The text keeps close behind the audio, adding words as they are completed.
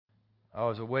I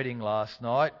was at a wedding last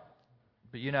night,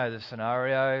 but you know the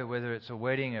scenario, whether it's a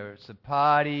wedding or it's a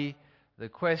party, the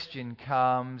question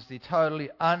comes, the totally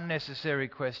unnecessary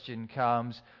question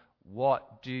comes,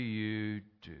 what do you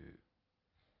do?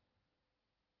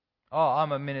 Oh,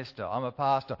 I'm a minister, I'm a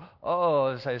pastor.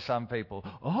 Oh, says some people.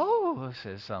 Oh,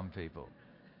 says some people.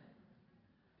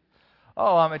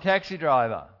 Oh, I'm a taxi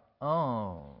driver.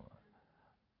 Oh.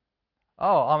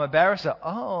 Oh, I'm a barrister.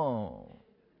 Oh.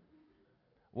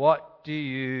 What do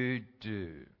you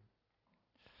do?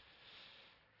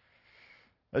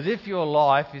 As if your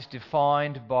life is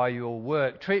defined by your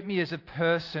work. Treat me as a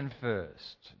person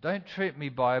first. Don't treat me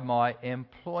by my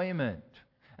employment.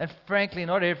 And frankly,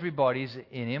 not everybody's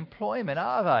in employment,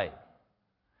 are they?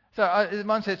 So, in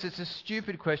one sense, it's a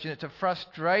stupid question. It's a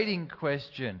frustrating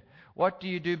question. What do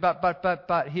you do?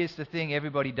 But here's the thing.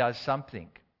 Everybody does something.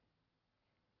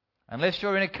 Unless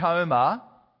you're in a coma,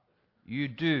 you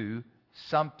do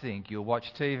something. You'll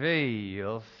watch TV.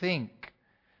 You'll think.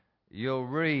 You'll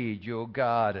read. You'll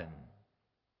garden.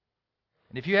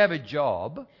 And if you have a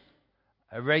job,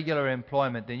 a regular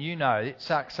employment, then you know it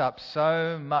sucks up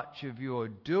so much of your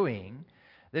doing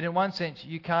that in one sense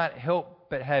you can't help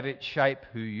but have it shape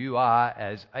who you are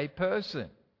as a person.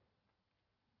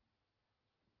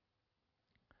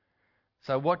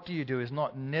 So what do you do is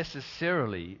not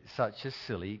necessarily such a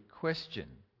silly question.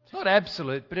 It's not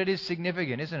absolute, but it is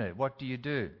significant, isn't it? What do you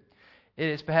do? It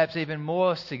is perhaps even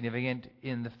more significant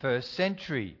in the first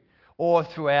century or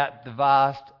throughout the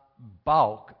vast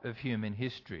bulk of human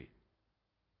history.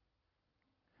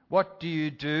 What do you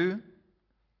do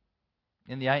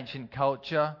in the ancient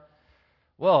culture?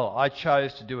 Well, I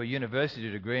chose to do a university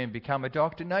degree and become a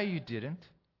doctor. No, you didn't.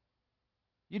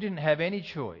 You didn't have any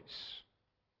choice.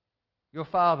 Your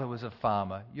father was a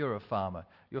farmer. You're a farmer.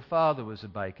 Your father was a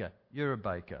baker. You're a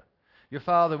baker. Your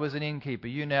father was an innkeeper.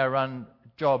 You now run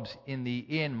jobs in the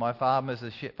inn. My father's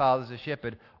a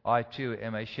shepherd. I too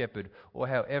am a shepherd. Or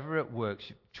however it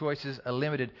works, choices are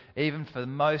limited. Even for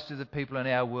most of the people in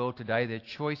our world today, their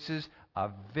choices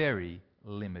are very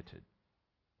limited.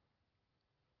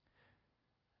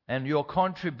 And your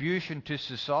contribution to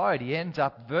society ends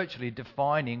up virtually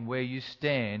defining where you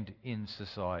stand in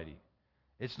society.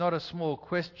 It's not a small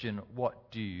question,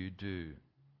 what do you do?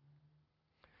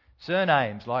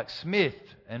 Surnames like Smith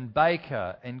and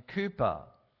Baker and Cooper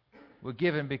were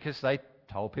given because they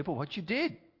told people what you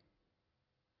did.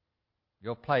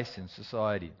 Your place in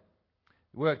society.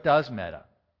 Work does matter.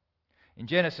 In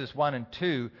Genesis 1 and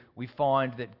 2, we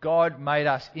find that God made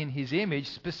us in His image.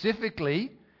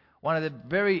 Specifically, one of the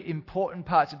very important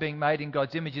parts of being made in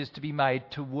God's image is to be made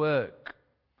to work,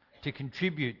 to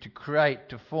contribute, to create,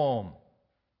 to form.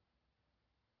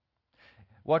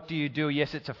 What do you do?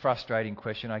 Yes, it's a frustrating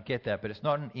question, I get that, but it's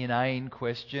not an inane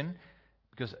question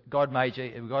because God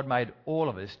made all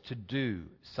of us to do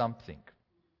something.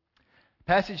 The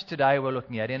passage today we're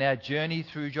looking at in our journey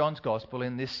through John's Gospel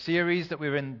in this series that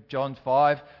we're in, John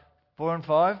 4 and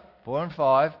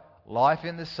 5, Life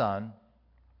in the Son,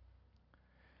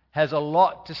 has a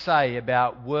lot to say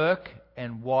about work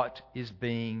and what is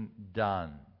being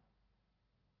done.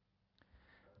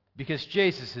 Because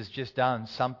Jesus has just done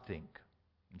something.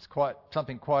 It's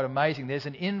something quite amazing. There's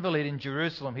an invalid in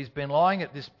Jerusalem. He's been lying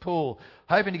at this pool,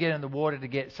 hoping to get in the water to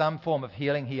get some form of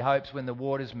healing, he hopes, when the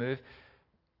waters move.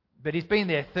 But he's been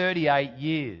there 38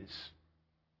 years.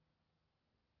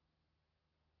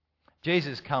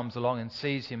 Jesus comes along and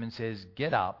sees him and says,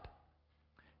 "Get up,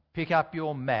 pick up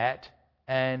your mat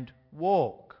and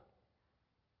walk."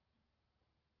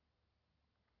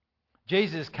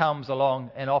 Jesus comes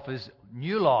along and offers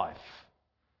new life,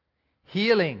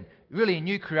 healing, really a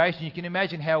new creation. You can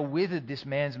imagine how withered this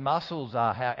man's muscles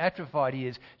are, how atrophied he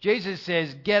is. Jesus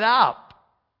says, "Get up,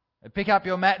 pick up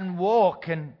your mat and walk."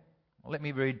 And let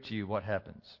me read to you what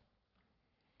happens.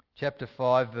 Chapter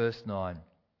 5, verse 9.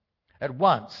 At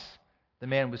once, the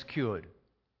man was cured.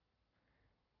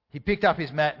 He picked up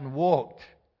his mat and walked.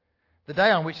 The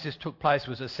day on which this took place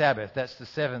was a Sabbath. That's the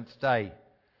seventh day.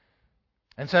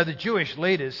 And so the Jewish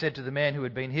leaders said to the man who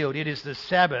had been healed, "It is the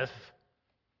Sabbath.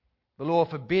 The law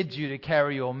forbids you to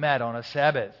carry your mat on a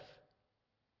Sabbath."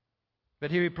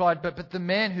 But he replied, But the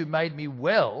man who made me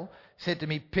well said to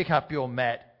me, "Pick up your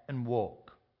mat and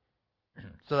walk."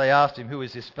 So they asked him, "Who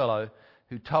is this fellow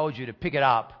who told you to pick it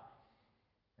up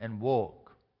and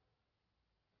walk?"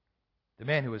 The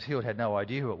man who was healed had no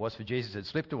idea who it was, for Jesus had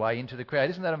slipped away into the crowd.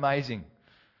 Isn't that amazing?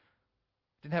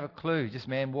 Didn't have a clue. This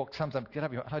man walked, sums up, "Get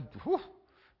up," and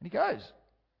he goes.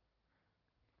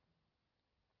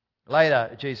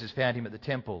 Later, Jesus found him at the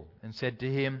temple and said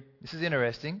to him, this is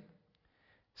interesting,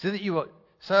 "See,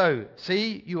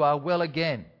 you are well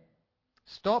again.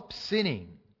 Stop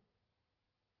sinning,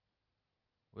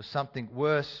 or something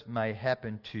worse may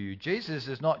happen to you. Jesus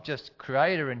is not just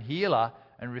creator and healer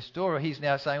and restorer. He's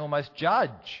now saying almost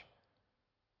judge.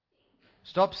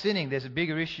 Stop sinning. There's a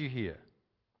bigger issue here.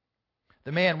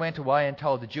 The man went away and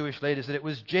told the Jewish leaders that it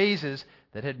was Jesus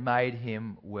that had made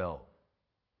him well.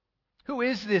 Who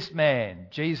is this man,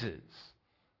 Jesus,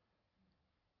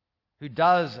 who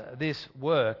does this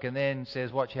work and then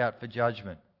says, watch out for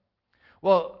judgment?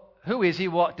 Well, who is he?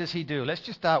 What does he do? Let's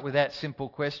just start with that simple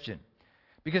question.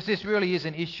 Because this really is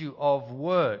an issue of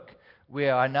work. We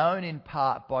are known in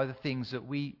part by the things that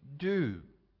we do.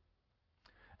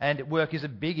 And work is a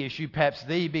big issue, perhaps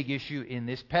the big issue in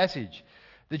this passage.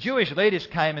 The Jewish leaders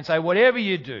came and say, whatever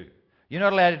you do, you're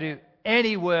not allowed to do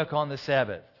any work on the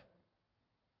Sabbath.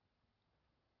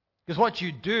 Because what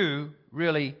you do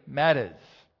really matters.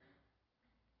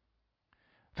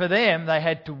 For them, they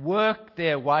had to work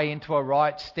their way into a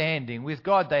right standing with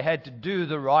God. They had to do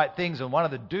the right things. And one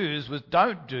of the do's was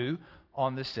don't do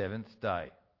on the seventh day.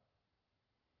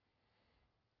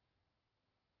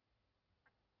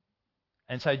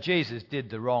 And so Jesus did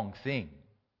the wrong thing.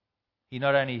 He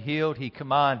not only healed, he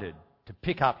commanded to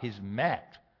pick up his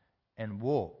mat and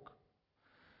walk.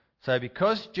 So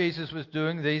because Jesus was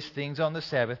doing these things on the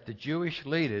Sabbath, the Jewish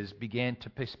leaders began to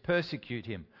persecute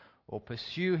him or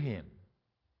pursue him,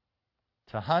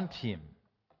 to hunt him.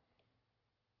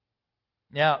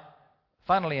 Now,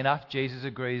 funnily enough, Jesus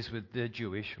agrees with the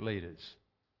Jewish leaders.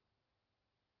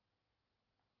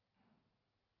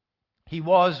 He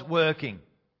was working.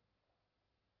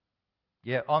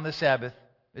 Yeah, on the Sabbath.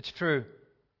 It's true.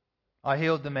 I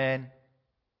healed the man.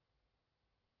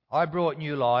 I brought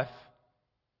new life.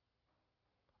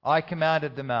 I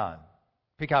commanded the man,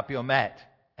 pick up your mat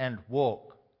and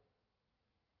walk.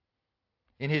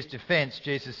 In his defense,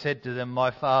 Jesus said to them, my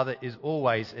Father is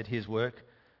always at his work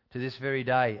to this very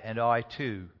day, and I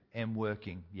too am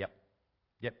working. Yep,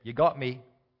 you got me.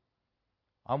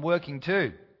 I'm working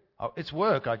too. It's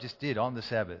work I just did on the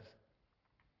Sabbath.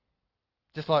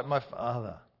 Just like my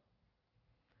Father.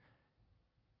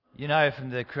 You know,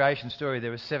 from the creation story,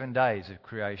 there were 7 days of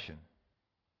creation.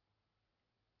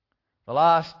 The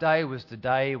last day was the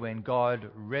day when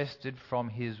God rested from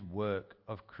his work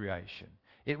of creation.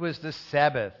 It was the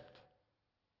Sabbath.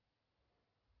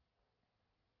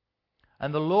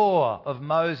 And the law of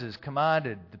Moses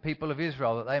commanded the people of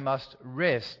Israel that they must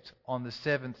rest on the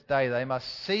seventh day. They must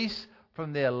cease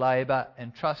from their labour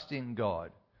and trust in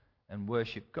God and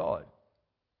worship God.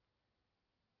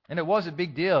 And it was a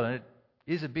big deal, and it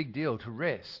is a big deal to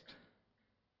rest.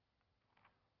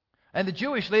 And the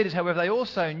Jewish leaders, however, they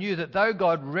also knew that though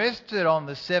God rested on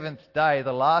the seventh day,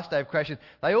 the last day of creation,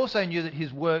 they also knew that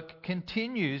his work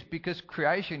continues because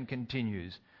creation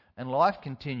continues and life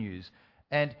continues.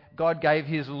 And God gave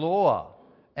his law,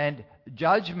 and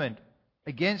judgment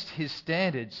against his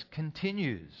standards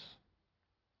continues.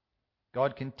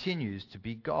 God continues to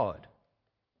be God.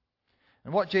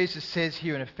 And what Jesus says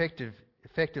here in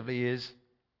effectively is,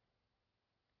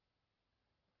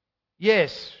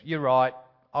 yes, you're right.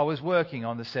 I was working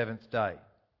on the seventh day.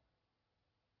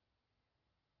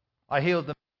 I healed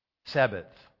the Sabbath.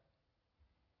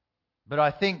 But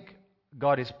I think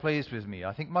God is pleased with me.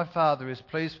 I think my Father is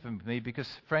pleased with me because,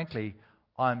 frankly,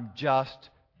 I'm just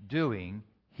doing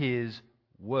his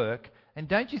work. And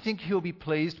don't you think he'll be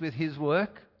pleased with his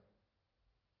work?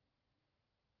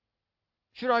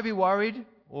 Should I be worried,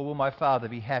 or will my Father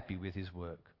be happy with his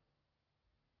work?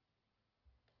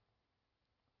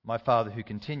 My Father who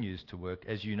continues to work,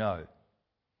 as you know.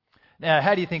 Now,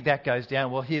 how do you think that goes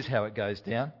down? Well, here's how it goes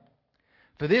down.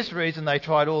 For this reason, they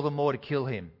tried all the more to kill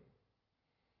him.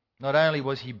 Not only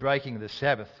was he breaking the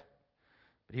Sabbath,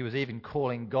 but he was even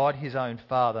calling God his own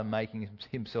Father, making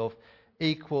himself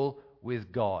equal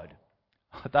with God.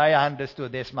 They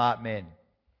understood. They're smart men.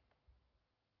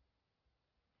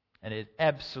 And it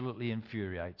absolutely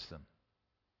infuriates them.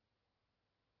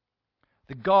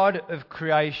 The God of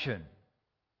creation,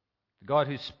 the God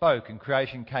who spoke and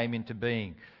creation came into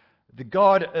being, the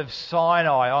God of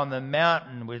Sinai on the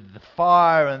mountain with the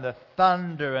fire and the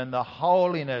thunder and the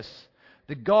holiness,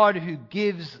 the God who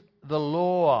gives the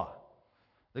law,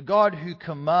 the God who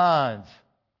commands,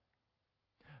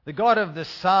 the God of the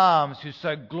Psalms who's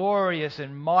so glorious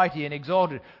and mighty and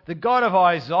exalted, the God of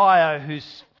Isaiah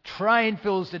whose train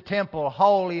fills the temple,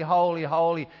 holy, holy,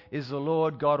 holy is the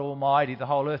Lord God Almighty, the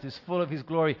whole earth is full of his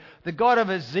glory, the God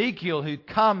of Ezekiel who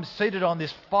comes seated on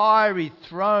this fiery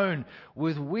throne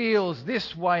with wheels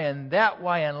this way and that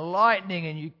way and lightning,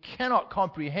 and you cannot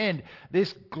comprehend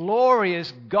this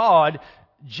glorious God.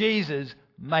 Jesus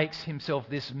makes himself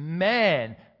this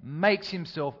man makes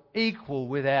himself equal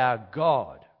with our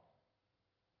God.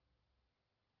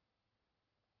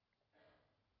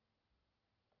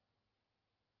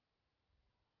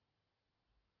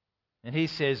 And he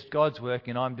says, God's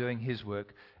working, I'm doing his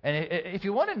work. And if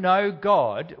you want to know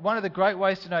God, one of the great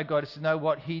ways to know God is to know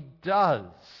what he does.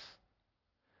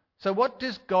 So what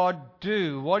does God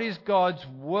do? What is God's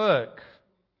work?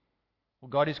 Well,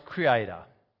 God is creator.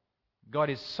 God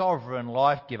is sovereign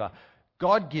life giver.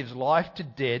 God gives life to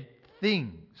dead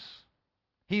things.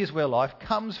 He is where life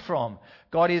comes from.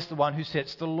 God is the one who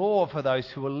sets the law for those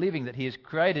who are living that he has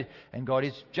created. And God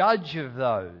is judge of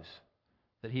those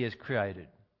that he has created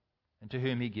and to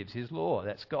whom he gives his law.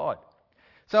 That's God.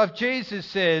 So if Jesus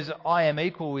says, I am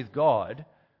equal with God,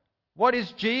 what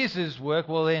is Jesus' work?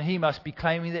 Well, then he must be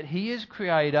claiming that he is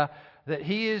creator, that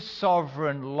he is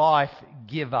sovereign life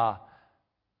giver,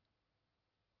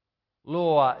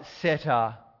 law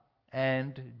setter,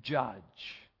 and judge.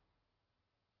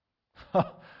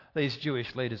 These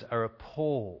Jewish leaders are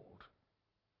appalled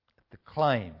at the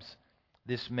claims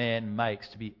this man makes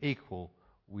to be equal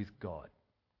with God.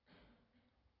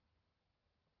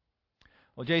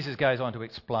 Well, Jesus goes on to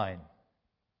explain.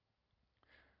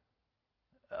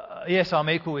 Yes, I'm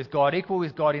equal with God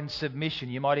in submission.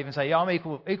 You might even say, yeah, I'm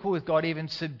equal with God even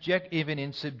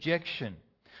in subjection.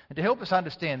 And to help us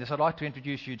understand this, I'd like to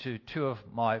introduce you to two of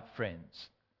my friends.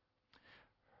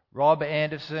 Rob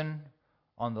Anderson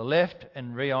on the left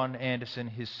and Rion Anderson,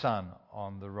 his son,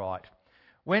 on the right.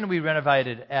 When we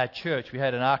renovated our church, we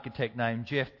had an architect named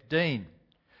Jeff Dean,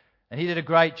 and he did a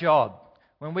great job.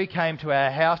 When we came to our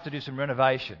house to do some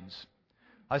renovations,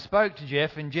 I spoke to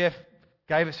Jeff, and Jeff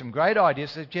gave us some great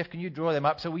ideas. Said, Jeff, can you draw them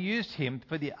up? So we used him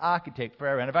for the architect for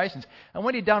our renovations. And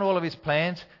when he'd done all of his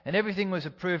plans and everything was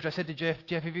approved, I said to Jeff,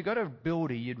 have you got a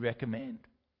builder you'd recommend?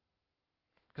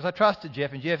 Because I trusted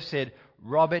Jeff, and Jeff said,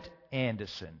 Robert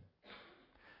Anderson.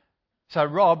 So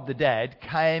Rob, the dad,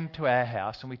 came to our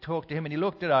house, and we talked to him, and he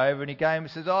looked it over, and he came and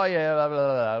says, oh yeah, blah, blah,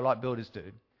 blah, blah, like builders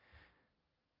do.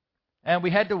 And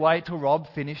we had to wait till Rob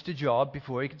finished the job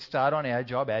before he could start on our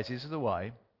job, as is the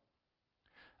way.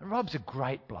 And Rob's a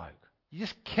great bloke. You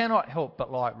just cannot help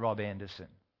but like Rob Anderson.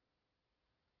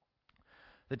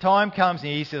 The time comes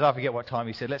and he says, I forget what time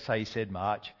he said. Let's say he said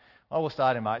March. I will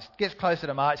start in March. It gets closer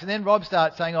to March. And then Rob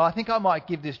starts saying, I think I might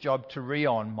give this job to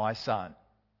Rion, my son.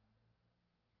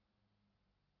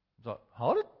 I was like,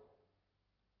 hold it.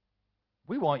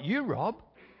 We want you, Rob.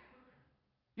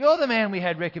 You're the man we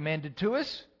had recommended to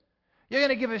us. You're going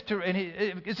to give us to... And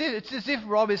it's as if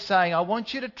Rob is saying, I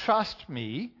want you to trust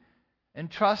me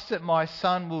and trust that my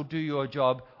son will do your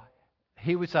job.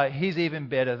 He would say, he's even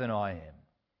better than I am.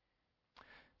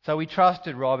 So we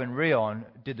trusted Rob, and Rion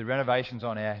did the renovations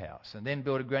on our house and then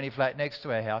built a granny flat next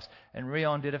to our house, and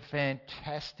Rion did a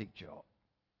fantastic job.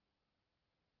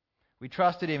 We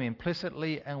trusted him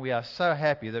implicitly, and we are so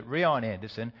happy that Rion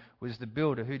Anderson was the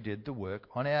builder who did the work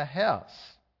on our house.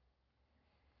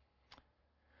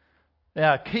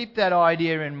 Now, keep that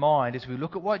idea in mind as we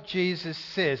look at what Jesus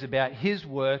says about his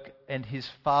work and his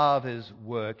Father's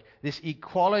work, this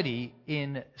equality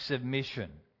in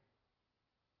submission.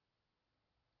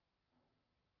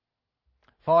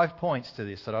 5 points to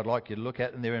this that I'd like you to look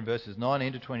at, and they're in verses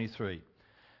 19 to 23.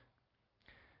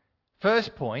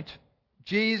 First point,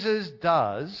 Jesus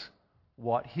does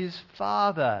what his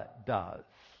Father does.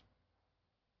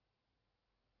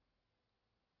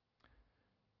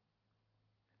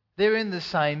 They're in the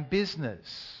same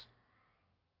business.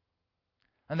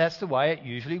 And that's the way it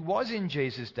usually was in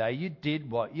Jesus' day. You did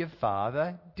what your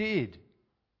Father did.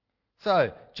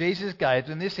 So, Jesus gave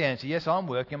them this answer. Yes, I'm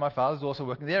working. My Father's also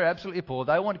working. They're absolutely appalled.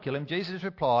 They want to kill him. Jesus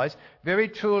replies, very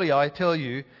truly I tell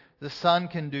you, the Son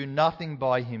can do nothing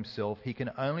by himself. He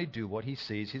can only do what he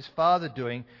sees his Father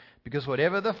doing, because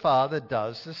whatever the Father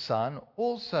does, the Son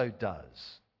also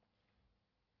does.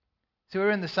 So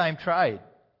we're in the same trade.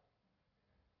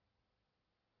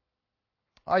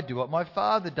 I do what my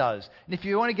Father does. And if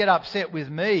you want to get upset with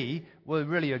me, well,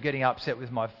 really you're getting upset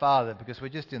with my Father, because we're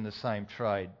just in the same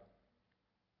trade.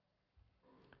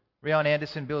 Rion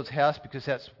Anderson builds house because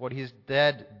that's what his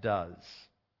dad does.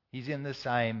 He's in the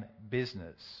same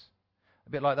business. A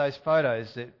bit like those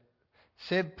photos that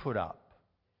Seb put up.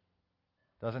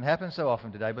 Doesn't happen so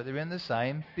often today, but they're in the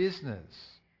same business.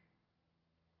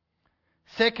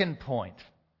 Second point.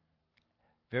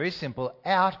 Very simple.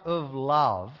 Out of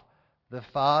love, the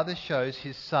Father shows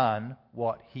his Son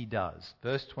what he does.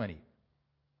 Verse 20.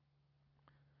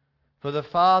 For the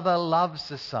Father loves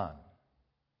the Son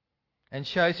and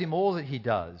shows him all that he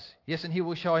does. Yes, and he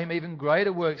will show him even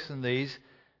greater works than these,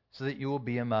 so that you will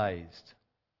be amazed.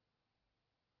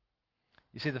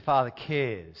 You see, the Father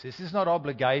cares. This is not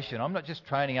obligation. I'm not just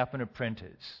training up an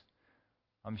apprentice.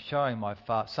 I'm showing my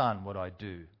son what I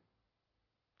do.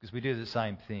 Because we do the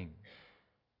same thing.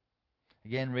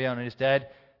 Again, Rion and his dad,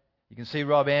 you can see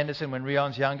Rob Anderson, when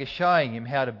Rion's younger, showing him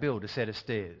how to build a set of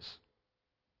stairs.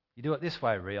 You do it this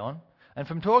way, Rion. And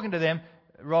from talking to them,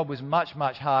 Rob was much,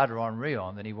 much harder on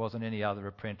Rion than he was on any other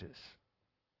apprentice.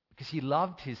 Because he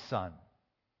loved his son.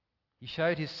 He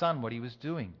showed his son what he was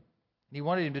doing. And he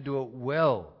wanted him to do it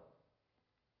well.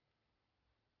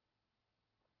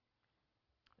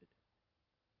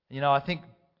 You know, I think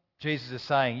Jesus is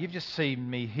saying, you've just seen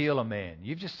me heal a man.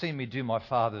 You've just seen me do my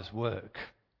Father's work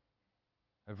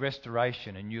of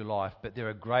restoration and new life, but there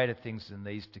are greater things than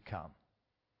these to come.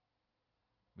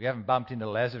 We haven't bumped into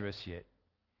Lazarus yet.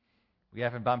 We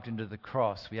haven't bumped into the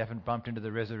cross. We haven't bumped into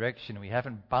the resurrection. We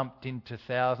haven't bumped into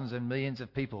thousands and millions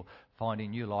of people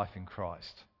finding new life in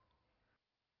Christ.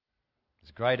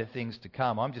 There's greater things to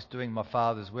come. I'm just doing my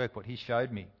Father's work, what He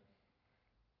showed me.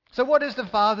 So what does the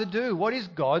Father do? What is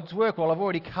God's work? Well, I've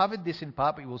already covered this in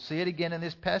part, but we'll see it again in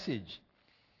this passage.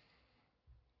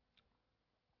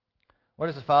 What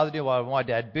does the Father do? Well, my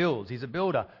dad builds. He's a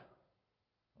builder.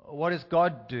 What does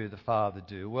God do, the Father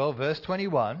do? Well, verse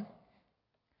 21,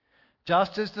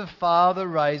 just as the Father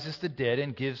raises the dead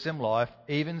and gives them life,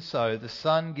 even so the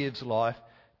Son gives life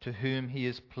to whom He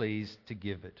is pleased to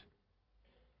give it.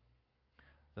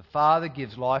 The Father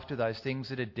gives life to those things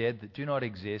that are dead, that do not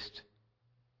exist.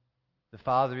 The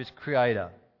Father is creator.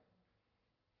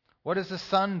 What does the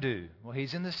Son do? Well,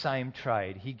 He's in the same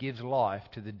trade. He gives life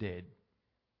to the dead.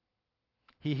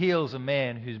 He heals a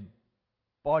man whose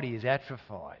body is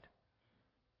atrophied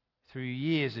through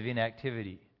years of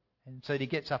inactivity. And so he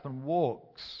gets up and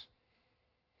walks.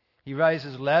 He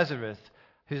raises Lazarus,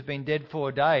 who's been dead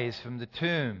 4 days, from the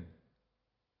tomb.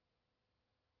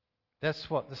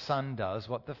 That's what the Son does,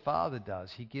 what the Father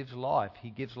does. He gives life. He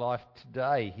gives life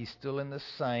today. He's still in the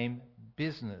same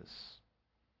business.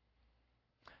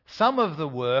 Some of the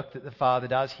work that the Father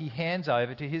does, He hands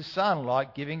over to His Son,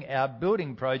 like giving our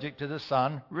building project to the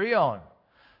son, Rion.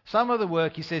 Some of the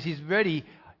work, He says, He's ready.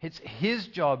 It's His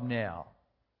job now.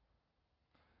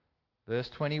 Verse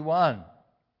 21.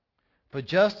 For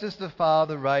just as the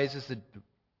Father raises the...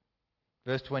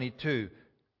 Verse 22.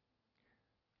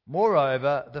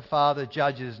 Moreover, the Father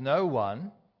judges no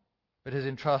one, but has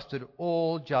entrusted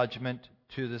all judgment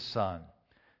to the Son.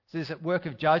 So this work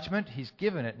of judgment, He's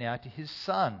given it now to His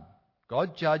Son.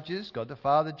 God judges, God the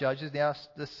Father judges, now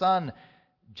the Son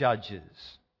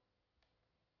judges.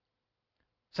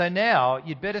 So now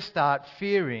you'd better start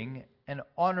fearing and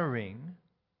honouring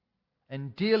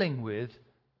and dealing with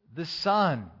the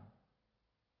Son.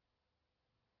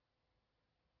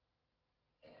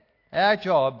 Our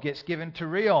job gets given to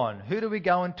Rion. Who do we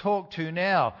go and talk to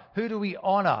now? Who do we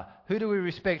honour? Who do we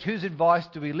respect? Whose advice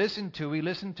do we listen to? We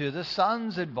listen to the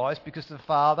Son's advice, because the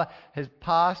Father has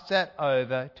passed that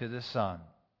over to the Son.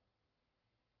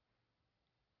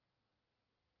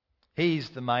 He's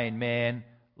the main man.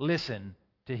 Listen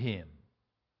to Him.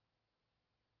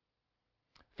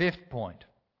 Fifth point.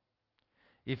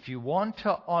 If you want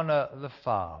to honour the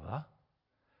Father,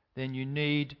 then you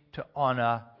need to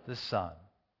honour the Son.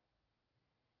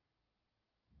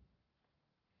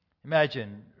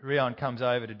 Imagine Rion comes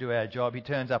over to do our job. He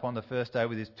turns up on the first day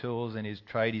with his tools and his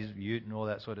tradies ute and all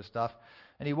that sort of stuff.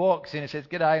 And he walks in and says,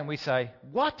 "G'day," and we say,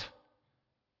 "What?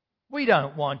 We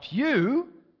don't want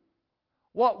you.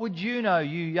 What would you know,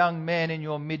 you young man in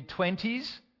your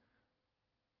mid-20s?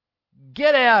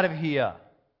 Get out of here."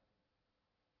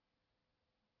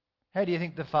 How do you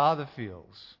think the Father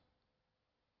feels?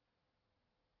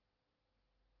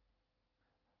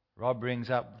 Rob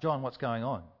brings up, "John, what's going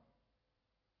on?"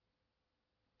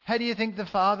 How do you think the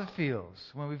Father feels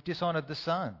when we've dishonoured the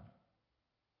Son?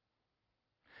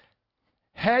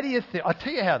 How do you think? I'll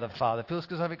tell you how the Father feels,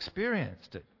 because I've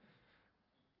experienced it.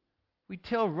 We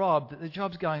tell Rob that the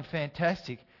job's going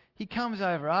fantastic. He comes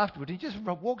over afterwards. He just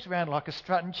walks around like a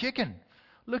strutting chicken,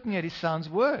 looking at his son's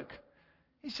work.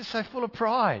 He's just so full of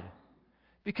pride,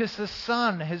 because the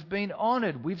Son has been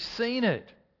honoured. We've seen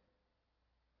it.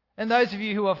 And those of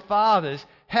you who are fathers,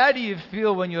 how do you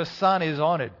feel when your son is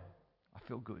honoured?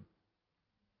 I feel good.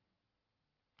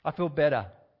 I feel better.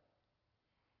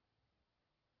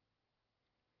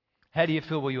 How do you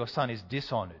feel when your son is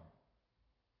dishonoured?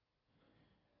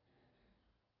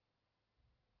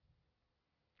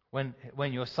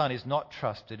 When your son is not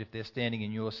trusted, if they're standing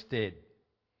in your stead?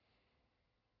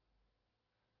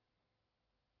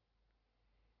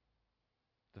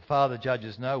 The Father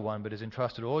judges no one, but has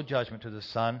entrusted all judgment to the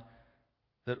Son,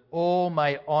 that all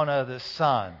may honour the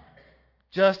Son,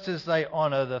 just as they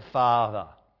honour the Father.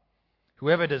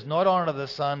 Whoever does not honour the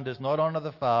Son does not honour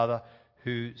the Father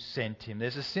who sent him.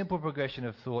 There's a simple progression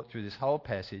of thought through this whole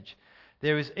passage.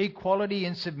 There is equality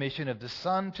in submission of the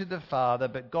Son to the Father,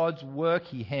 but God's work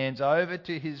he hands over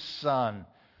to his Son.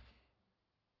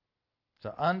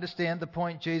 So understand the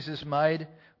point Jesus made.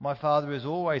 My Father is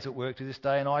always at work to this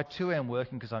day, and I too am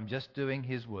working because I'm just doing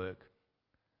his work.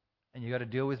 And you've got to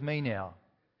deal with me now,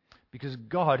 because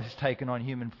God has taken on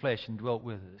human flesh and dwelt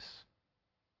with us.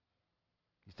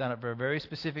 He's done it for a very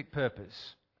specific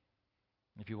purpose.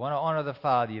 If you want to honour the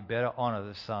Father, you better honour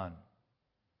the Son.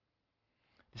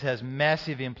 This has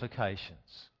massive implications.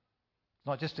 It's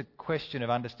not just a question of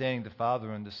understanding the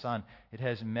Father and the Son. It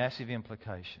has massive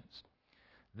implications.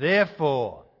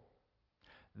 Therefore,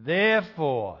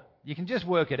 you can just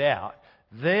work it out.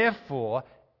 Therefore,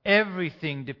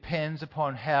 everything depends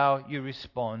upon how you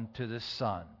respond to the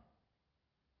Son.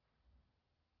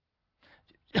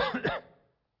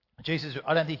 Jesus,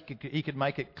 I don't think he could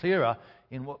make it clearer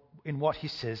in what he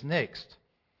says next.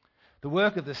 The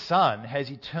work of the Son has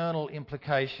eternal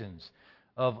implications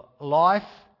of life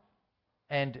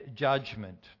and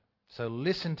judgment. So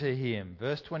listen to him.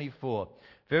 Verse 24.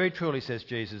 Very truly, says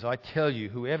Jesus, I tell you,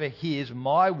 whoever hears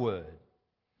my word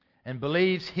and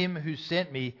believes him who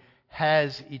sent me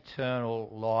has eternal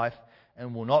life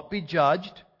and will not be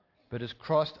judged, but has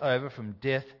crossed over from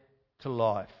death to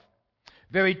life.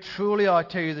 Very truly, I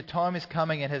tell you, the time is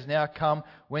coming and has now come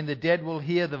when the dead will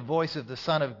hear the voice of the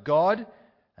Son of God,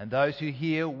 and those who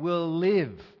hear will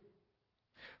live.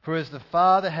 For as the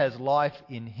Father has life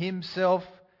in himself,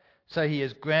 so he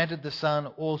has granted the Son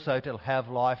also to have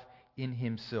life in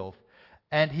himself.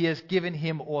 And he has given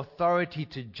him authority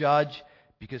to judge,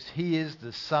 because he is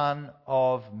the Son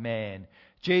of Man.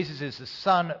 Jesus is the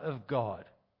Son of God.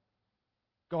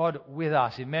 God with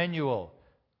us, Emmanuel.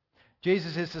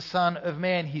 Jesus is the Son of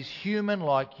Man. He's human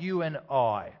like you and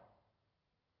I.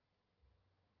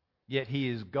 Yet he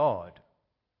is God.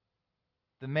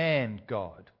 The man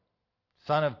God.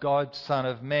 Son of God, Son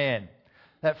of Man.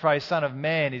 That phrase, Son of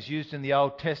Man, is used in the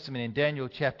Old Testament in Daniel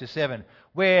chapter 7,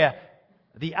 where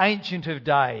the Ancient of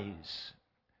Days,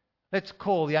 let's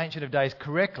call the Ancient of Days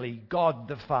correctly, God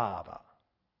the Father.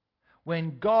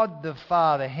 When God the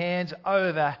Father hands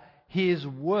over his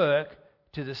work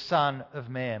to the Son of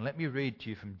Man. Let me read to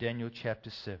you from Daniel chapter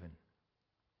 7.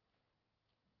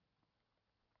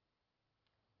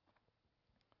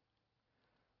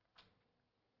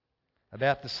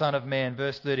 About the Son of Man,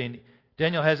 verse 13.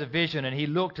 Daniel has a vision, and he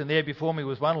looked, and there before me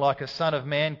was one like a Son of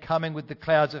Man coming with the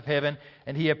clouds of heaven.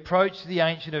 And he approached the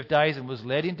Ancient of Days and was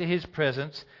led into his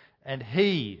presence, and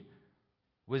he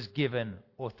was given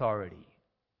authority,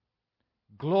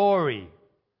 glory,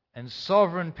 and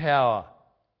sovereign power.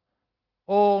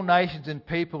 All nations and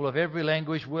people of every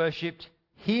language worshipped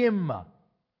him.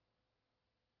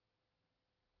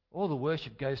 All the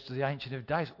worship goes to the Ancient of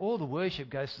Days. All the worship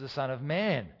goes to the Son of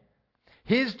Man.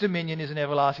 His dominion is an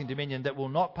everlasting dominion that will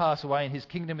not pass away, and his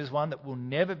kingdom is one that will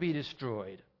never be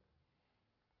destroyed.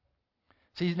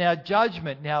 See, now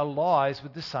judgment now lies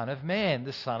with the Son of Man,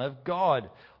 the Son of God.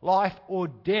 Life or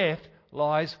death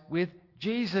lies with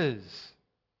Jesus.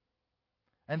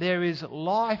 And there is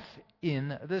life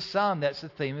in the Son. That's the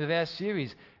theme of our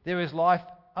series. There is life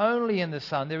only in the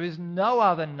Son. There is no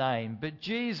other name but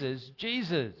Jesus,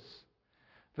 Jesus.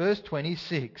 Verse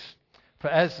 26. For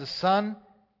as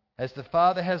the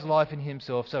Father has life in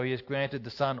himself, so he has granted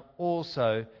the Son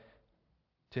also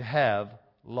to have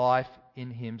life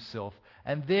in himself.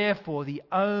 And therefore the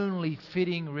only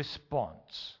fitting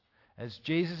response, as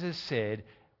Jesus has said,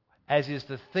 as is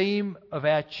the theme of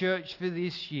our church for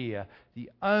this year, the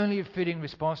only fitting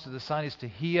response to the Son is to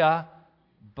hear,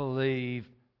 believe,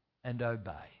 and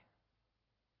obey.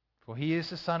 For he is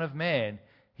the Son of Man,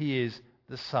 he is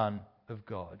the Son of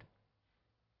God.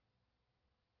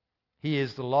 He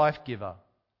is the life giver,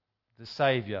 the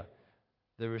Saviour,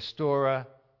 the restorer,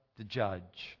 the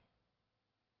judge.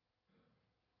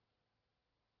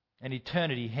 And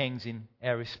eternity hangs in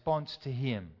our response to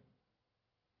him.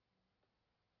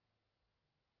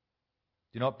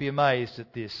 Do not be amazed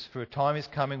at this, for a time is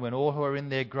coming when all who are in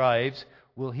their graves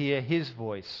will hear his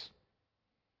voice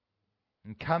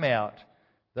and come out.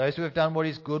 Those who have done what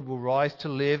is good will rise to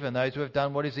live, and those who have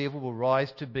done what is evil will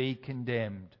rise to be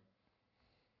condemned.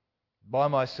 By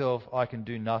myself I can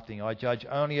do nothing. I judge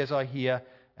only as I hear,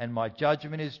 and my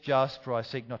judgment is just, for I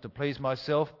seek not to please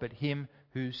myself, but him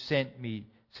who sent me,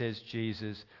 says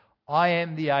Jesus. I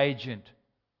am the agent.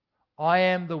 I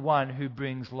am the one who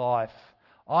brings life.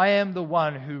 I am the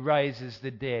one who raises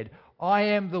the dead. I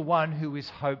am the one who is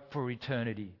hope for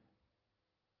eternity.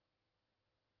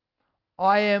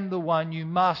 I am the one you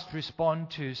must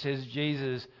respond to, says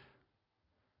Jesus,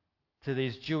 to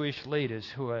these Jewish leaders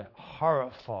who are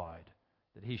horrified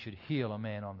that he should heal a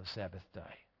man on the Sabbath day.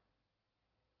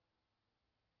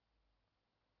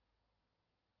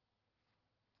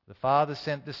 The Father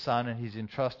sent the Son, and He's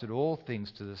entrusted all things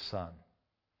to the Son.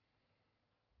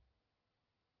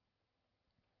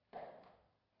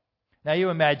 Now you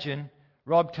imagine,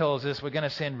 Rob tells us we're going to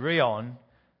send Rion.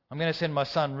 I'm going to send my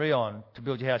son Rion to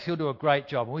build your house. He'll do a great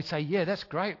job. And we say, yeah, that's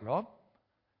great, Rob.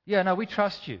 Yeah, no, we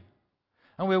trust you.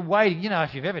 And we're waiting. You know,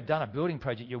 if you've ever done a building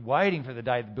project, you're waiting for the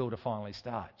day the builder finally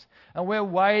starts. And we're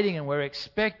waiting and we're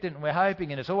expectant and we're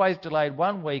hoping, and it's always delayed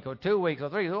 1 week or 2 weeks or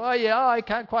 3 weeks. Oh, yeah, I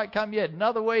can't quite come yet.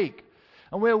 Another week.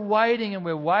 And we're waiting and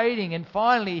we're waiting. And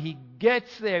finally he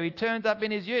gets there. He turns up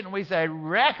in his ute and we say,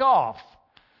 rack off.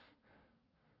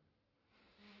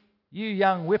 You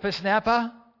young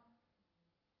whippersnapper.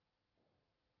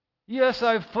 You're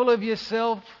so full of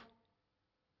yourself.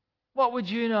 What would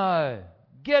you know?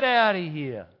 Get out of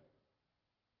here.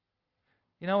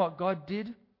 You know what God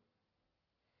did?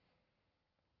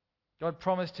 God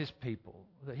promised His people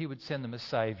that He would send them a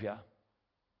Saviour,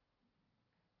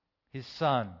 His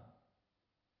Son,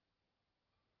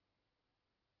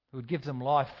 who would give them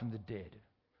life from the dead,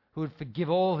 who would forgive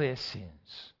all their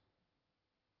sins,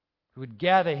 who would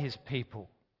gather His people,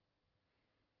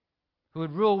 who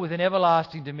would rule with an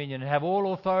everlasting dominion and have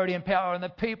all authority and power. And the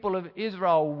people of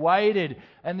Israel waited,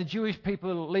 and the Jewish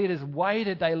people leaders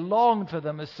waited. They longed for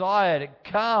the Messiah to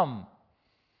come,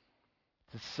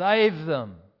 to save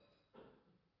them.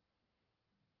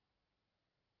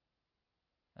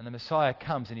 And the Messiah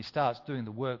comes and He starts doing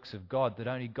the works of God that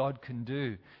only God can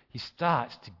do. He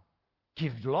starts to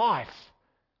give life,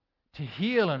 to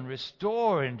heal and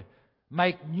restore and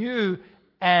make new.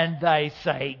 And they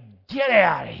say, get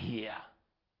out of here.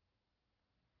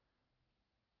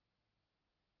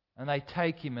 And they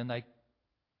take Him and they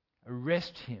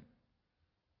arrest Him.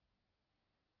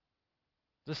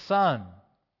 The Son.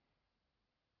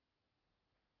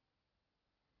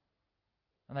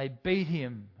 And they beat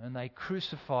Him and they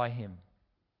crucify Him.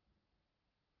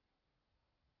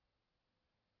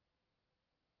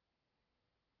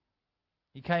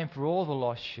 He came for all the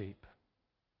lost sheep.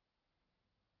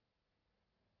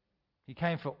 He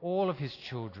came for all of His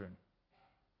children.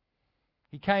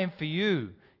 He came for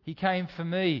you. He came for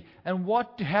me. And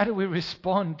how do we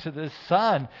respond to the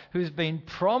Son who's been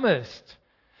promised,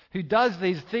 who does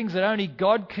these things that only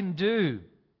God can do?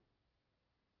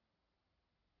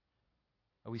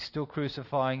 Are we still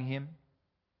crucifying Him?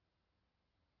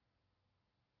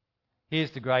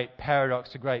 Here's the great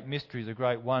paradox, the great mystery, the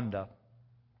great wonder.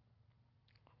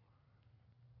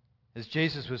 As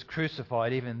Jesus was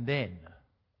crucified, even then,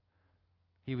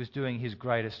 He was doing His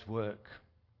greatest work.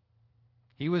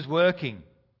 He was working,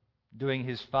 doing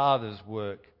His Father's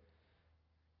work.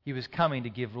 He was coming to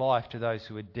give life to those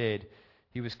who were dead.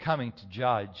 He was coming to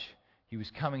judge. He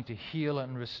was coming to heal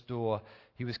and restore.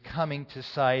 He was coming to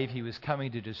save. He was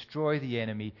coming to destroy the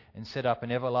enemy and set up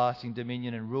an everlasting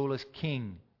dominion and rule as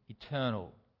King,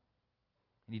 eternal.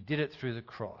 And He did it through the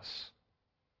cross.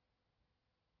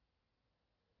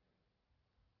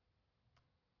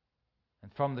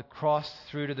 And from the cross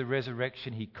through to the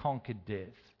resurrection, He conquered death.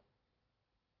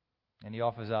 And He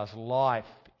offers us life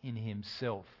in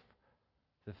Himself,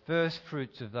 the first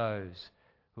fruits of those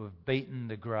who have beaten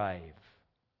the grave.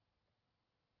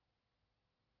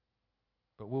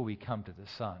 But will we come to the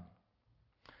Son?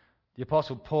 The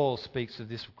Apostle Paul speaks of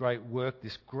this great work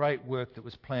that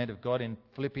was planned of God in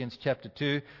Philippians chapter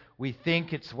 2. We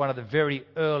think it's one of the very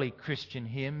early Christian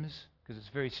hymns because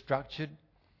it's very structured.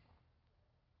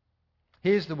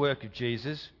 Here's the work of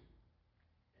Jesus.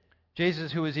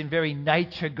 Jesus, who is in very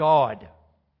nature God,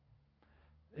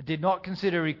 did not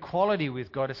consider equality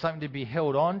with God as something to be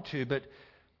held on to, but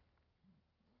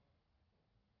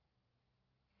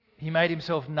He made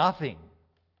Himself nothing.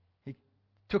 He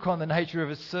took on the nature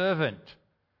of a servant.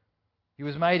 He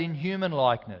was made in human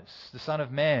likeness, the Son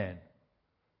of Man.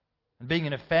 And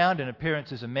being found in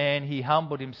appearance as a man, He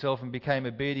humbled Himself and became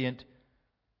obedient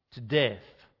to death,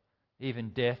 even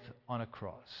death on a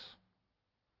cross.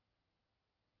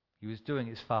 He was doing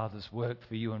His Father's work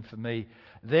for you and for me.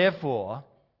 Therefore,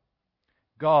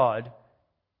 God,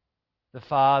 the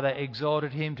Father,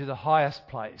 exalted Him to the highest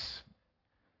place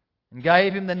and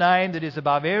gave Him the name that is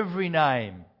above every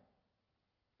name,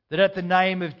 that at the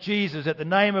name of Jesus, at the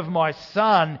name of my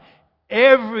Son,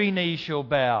 every knee shall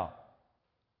bow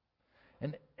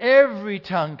and every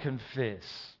tongue confess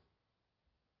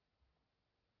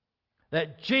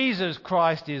that Jesus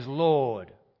Christ is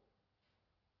Lord,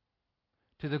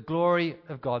 to the glory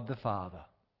of God the Father.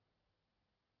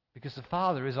 Because the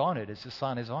Father is honoured as the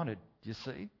Son is honoured, you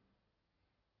see.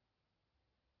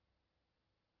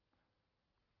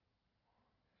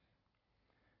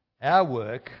 Our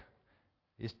work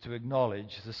is to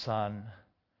acknowledge the Son,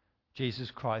 Jesus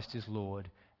Christ is Lord.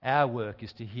 Our work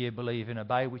is to hear, believe, and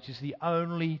obey, which is the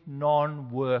only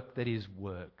non-work that is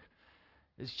work.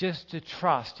 It's just to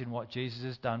trust in what Jesus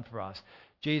has done for us.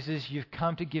 Jesus, you've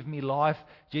come to give me life.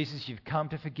 Jesus, you've come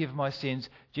to forgive my sins.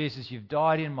 Jesus, you've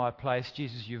died in my place.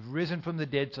 Jesus, you've risen from the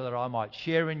dead so that I might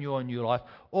share in your new life.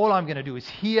 All I'm going to do is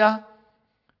hear,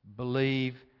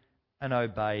 believe, and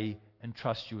obey, and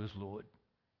trust you as Lord.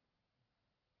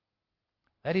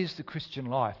 That is the Christian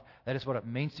life. That is what it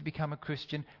means to become a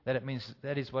Christian. That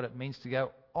is what it means to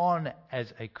go on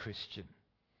as a Christian.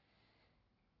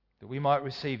 That we might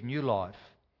receive new life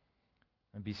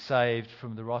and be saved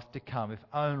from the wrath to come if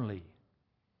only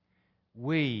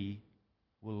we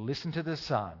will listen to the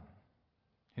Son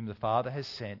whom the Father has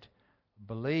sent,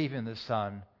 believe in the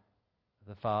Son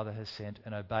the Father has sent,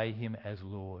 and obey him as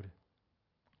Lord.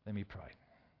 Let me pray.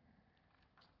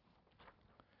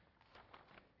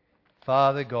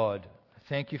 Father God,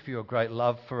 thank you for your great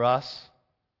love for us.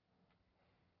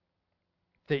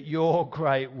 That your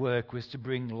great work was to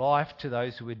bring life to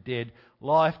those who were dead,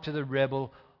 life to the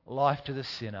rebel, life to the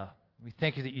sinner. We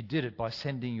thank you that you did it by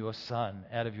sending your Son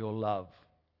out of your love.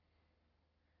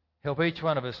 Help each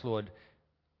one of us, Lord,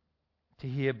 to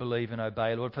hear, believe and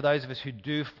obey. Lord, for those of us who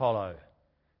do follow,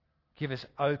 give us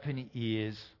open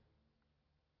ears,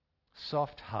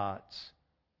 soft hearts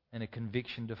and a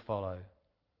conviction to follow.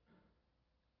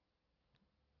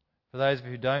 For those of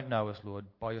you who don't know us, Lord,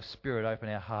 by your Spirit open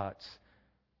our hearts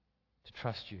to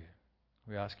trust you.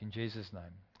 We ask in Jesus' name.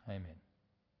 Amen.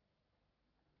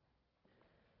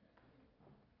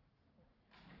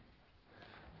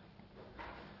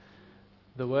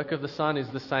 The work of the Son is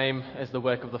the same as the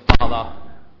work of the Father.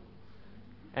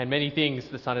 And many things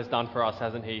the Son has done for us,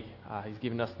 hasn't he? He's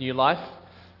given us new life.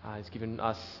 He's given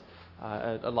us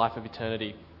a life of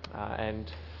eternity.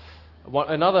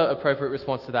 Another appropriate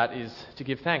response to that is to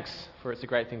give thanks, for it's a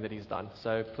great thing that he's done.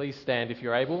 So please stand if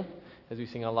you're able as we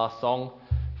sing our last song,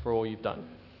 For All You've Done.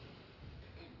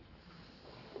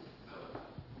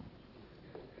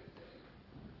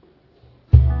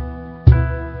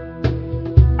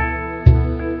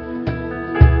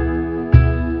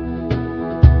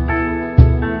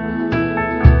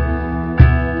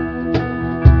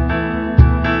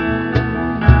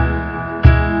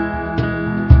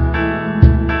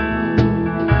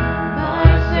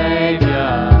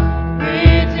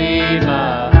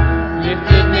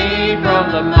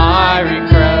 The miry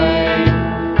clay,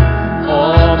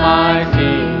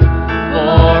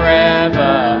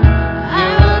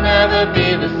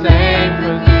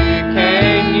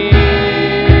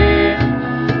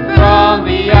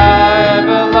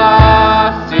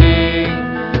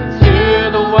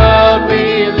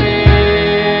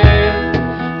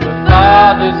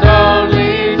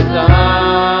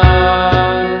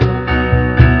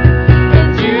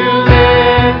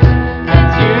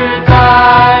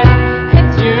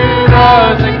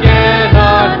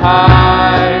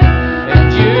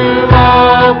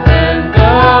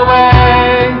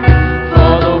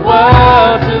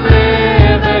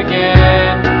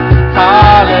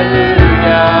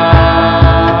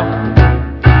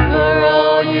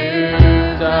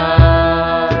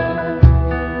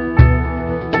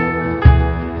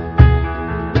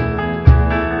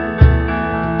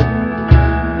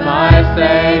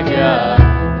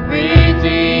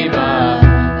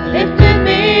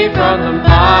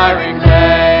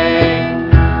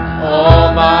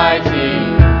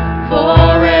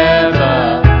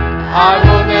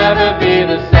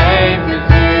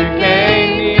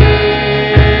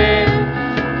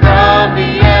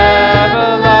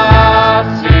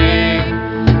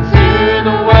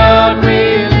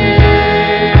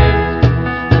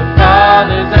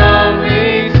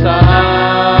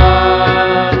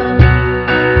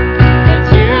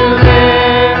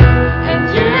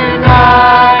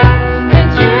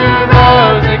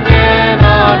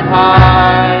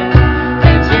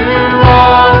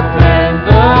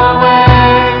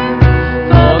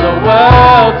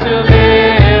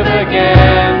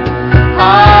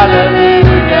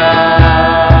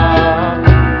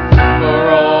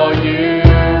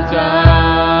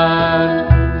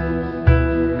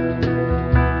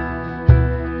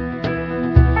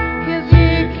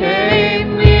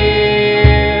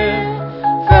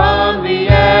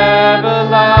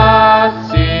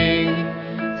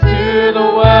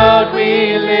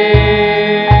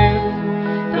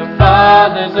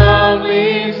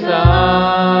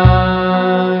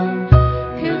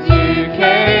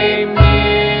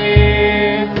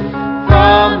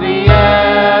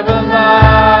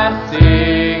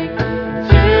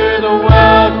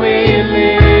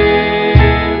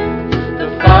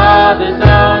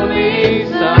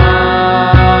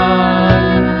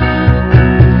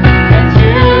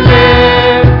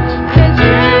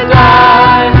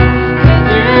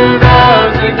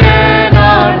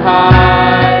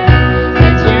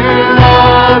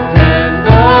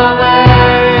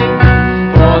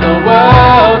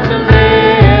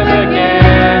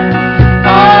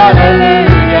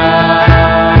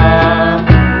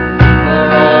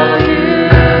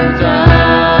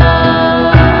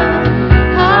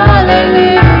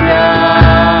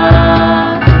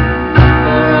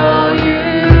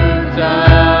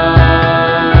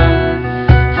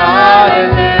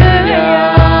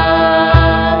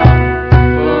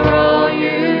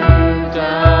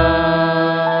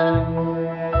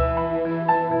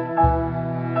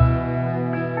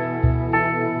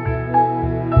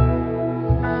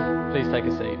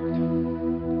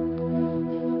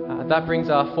 that brings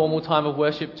our formal time of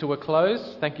worship to a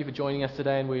close. Thank you for joining us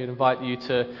today, and we invite you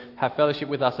to have fellowship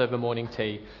with us over morning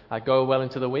tea. Go well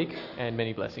into the week, and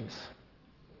many blessings.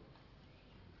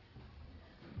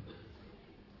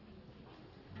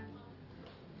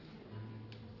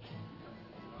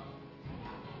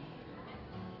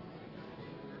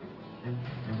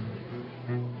 Thank you.